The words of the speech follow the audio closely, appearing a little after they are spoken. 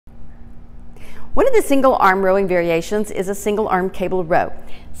One of the single arm rowing variations is a single arm cable row.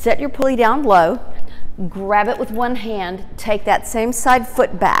 Set your pulley down low, grab it with one hand, take that same side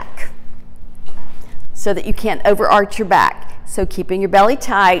foot back so that you can't overarch your back. So keeping your belly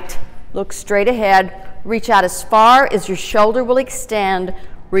tight, look straight ahead, reach out as far as your shoulder will extend,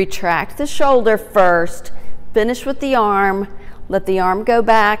 retract the shoulder first, finish with the arm, let the arm go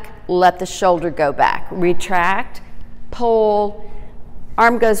back, let the shoulder go back. Retract, pull,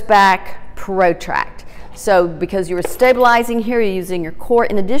 arm goes back, protract. So because you were stabilizing here, you're using your core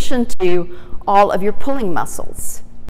in addition to all of your pulling muscles.